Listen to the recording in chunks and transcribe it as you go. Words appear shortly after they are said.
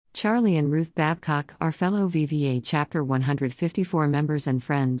Charlie and Ruth Babcock are fellow VVA Chapter 154 members and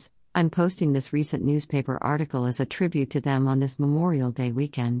friends. I'm posting this recent newspaper article as a tribute to them on this Memorial Day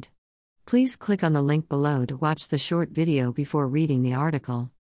weekend. Please click on the link below to watch the short video before reading the article.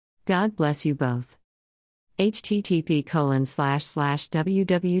 God bless you both.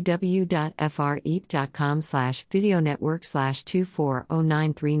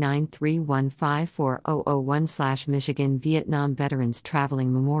 Vietnam Veterans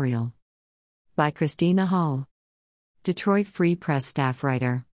Traveling Memorial. By Christina Hall. Detroit Free Press staff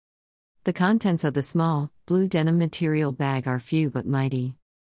writer. The contents of the small, blue denim material bag are few but mighty.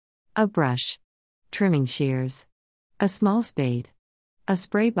 A brush. Trimming shears. A small spade. A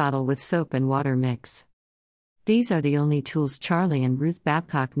spray bottle with soap and water mix. These are the only tools Charlie and Ruth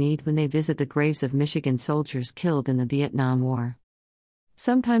Babcock need when they visit the graves of Michigan soldiers killed in the Vietnam War.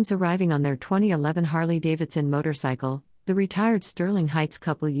 Sometimes arriving on their 2011 Harley-Davidson motorcycle, the retired Sterling Heights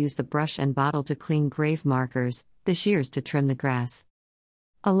couple use the brush and bottle to clean grave markers, the shears to trim the grass.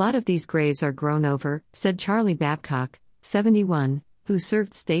 A lot of these graves are grown over, said Charlie Babcock, 71, who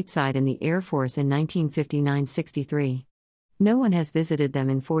served stateside in the Air Force in 1959-63. No one has visited them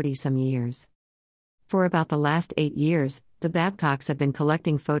in 40-some years. For about the last 8 years, the Babcocks have been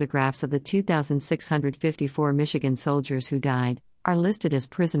collecting photographs of the 2,654 Michigan soldiers who died, are listed as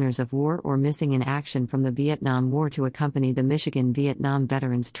prisoners of war or missing in action from the Vietnam War to accompany the Michigan Vietnam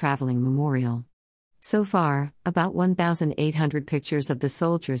Veterans Traveling Memorial. So far, about 1,800 pictures of the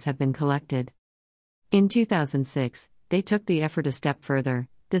soldiers have been collected. In 2006, they took the effort a step further,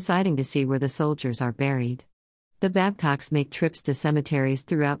 deciding to see where the soldiers are buried. The Babcocks make trips to cemeteries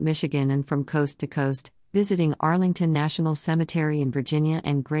throughout Michigan and from coast to coast, visiting Arlington National Cemetery in Virginia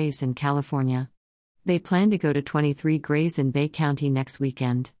and graves in California. They plan to go to 23 graves in Bay County next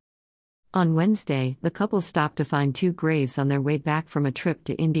weekend. On Wednesday, the couple stopped to find 2 graves on their way back from a trip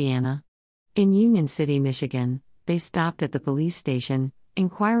to Indiana. In Union City, Michigan, they stopped at the police station,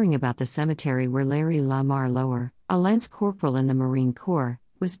 inquiring about the cemetery where Larry Lamar Lower, a Lance Corporal in the Marine Corps,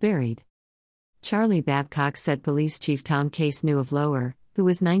 was buried. Charlie Babcock said Police Chief Tom Case knew of Lower, who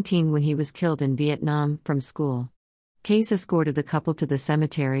was 19 when he was killed in Vietnam, from school. Case escorted the couple to the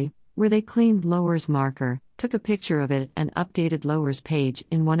cemetery, where they cleaned Lower's marker, took a picture of it, and updated Lower's page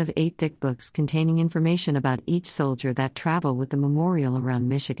in one of 8 thick books containing information about each soldier that travel with the memorial around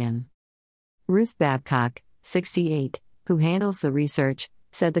Michigan. Ruth Babcock, 68, who handles the research,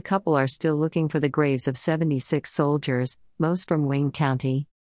 said the couple are still looking for the graves of 76 soldiers, most from Wayne County.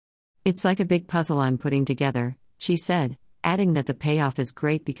 It's like a big puzzle I'm putting together, she said, adding that the payoff is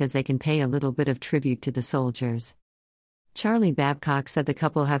great because they can pay a little bit of tribute to the soldiers. Charlie Babcock said the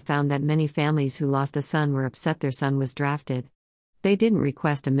couple have found that many families who lost a son were upset their son was drafted. They didn't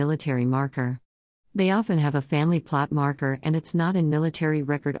request a military marker. They often have a family plot marker and it's not in military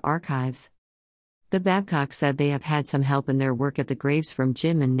record archives. The Babcocks said they have had some help in their work at the graves from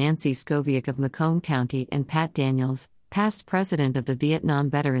Jim and Nancy Skoviak of Macomb County and Pat Daniels, past president of the Vietnam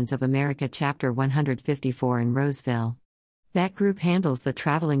Veterans of America Chapter 154 in Roseville. That group handles the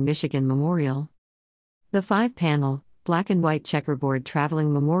Traveling Michigan Memorial. The 5-panel, black and white checkerboard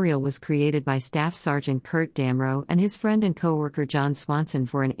traveling memorial was created by Staff Sergeant Kurt Damrow and his friend and co-worker John Swanson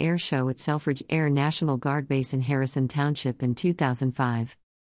for an air show at Selfridge Air National Guard Base in Harrison Township in 2005.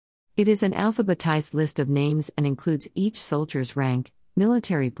 It is an alphabetized list of names and includes each soldier's rank,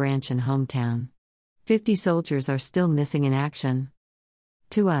 military branch and hometown. 50 soldiers are still missing in action.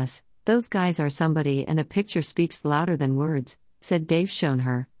 To us, those guys are somebody and a picture speaks louder than words, said Dave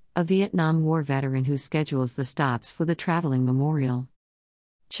Schoenherr, a Vietnam War veteran who schedules the stops for the traveling memorial.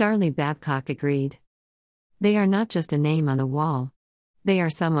 Charlie Babcock agreed. They are not just a name on a wall. They are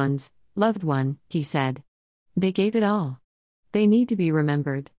someone's loved one, he said. They gave it all. They need to be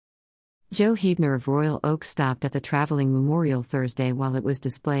remembered. Joe Hebner of Royal Oak stopped at the Traveling Memorial Thursday while it was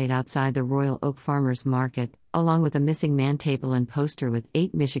displayed outside the Royal Oak Farmers Market, along with a missing man table and poster with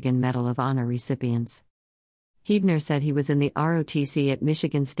 8 Michigan Medal of Honor recipients. Hebner said he was in the ROTC at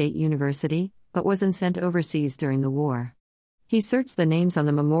Michigan State University, but wasn't sent overseas during the war. He searched the names on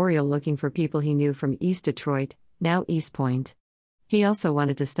the memorial looking for people he knew from East Detroit, now East Point. He also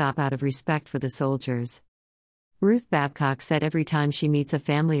wanted to stop out of respect for the soldiers. Ruth Babcock said every time she meets a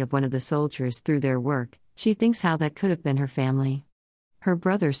family of one of the soldiers through their work, she thinks how that could have been her family. Her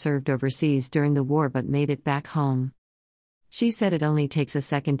brother served overseas during the war but made it back home. She said it only takes a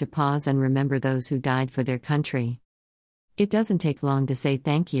second to pause and remember those who died for their country. It doesn't take long to say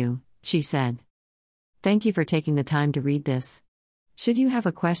thank you, she said. Thank you for taking the time to read this. Should you have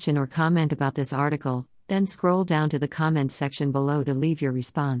a question or comment about this article, then scroll down to the comments section below to leave your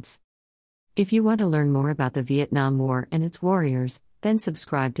response. If you want to learn more about the Vietnam War and its warriors, Then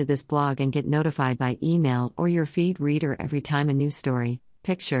subscribe to this blog and get notified by email or your feed reader every time a new story,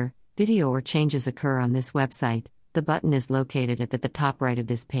 picture, video, or changes occur on this website. The button is located at the top right of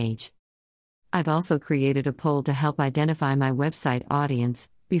this page. I've also created a poll to help identify my website audience.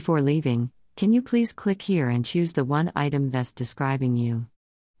 Before leaving, can you please click here and choose the one item best describing you?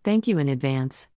 Thank you in advance.